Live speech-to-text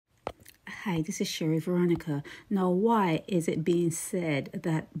Hi, this is Sherry Veronica. Now, why is it being said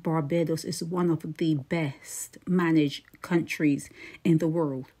that Barbados is one of the best managed countries in the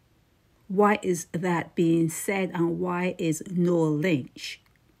world? Why is that being said, and why is Noel Lynch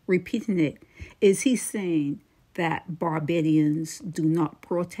repeating it? Is he saying that Barbadians do not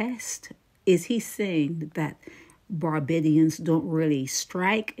protest? Is he saying that Barbadians don't really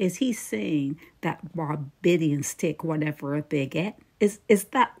strike? Is he saying that Barbadians take whatever they get? Is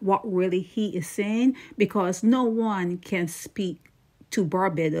that what really he is saying? Because no one can speak to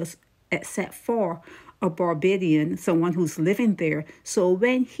Barbados except for a Barbadian, someone who's living there. So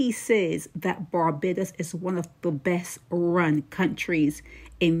when he says that Barbados is one of the best run countries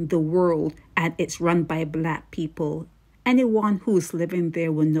in the world and it's run by black people, anyone who's living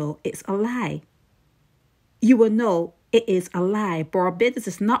there will know it's a lie. You will know it is a lie. Barbados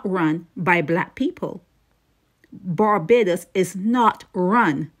is not run by black people. Barbados is not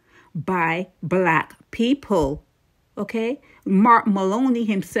run by black people. Okay? Mark Maloney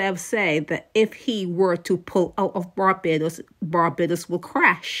himself said that if he were to pull out of Barbados, Barbados will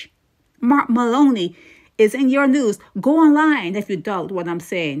crash. Mark Maloney is in your news. Go online if you doubt what I'm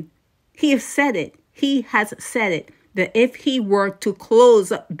saying. He has said it. He has said it. That if he were to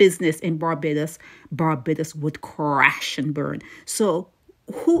close up business in Barbados, Barbados would crash and burn. So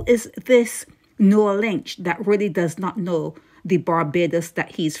who is this Noel Lynch that really does not know the Barbados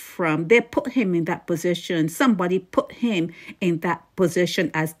that he's from? They put him in that position. Somebody put him in that position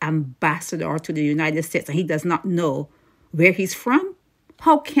as ambassador to the United States, and he does not know where he's from.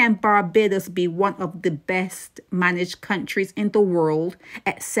 How can Barbados be one of the best managed countries in the world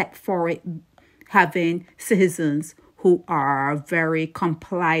except for it having citizens who are very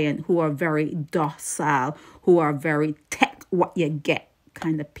compliant, who are very docile, who are very take what you get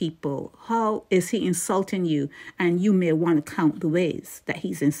kind of people? How is he insulting you? And you may want to count the ways that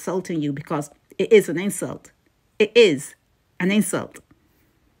he's insulting you, because it is an insult. It is an insult.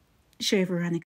 Sherry Veronica.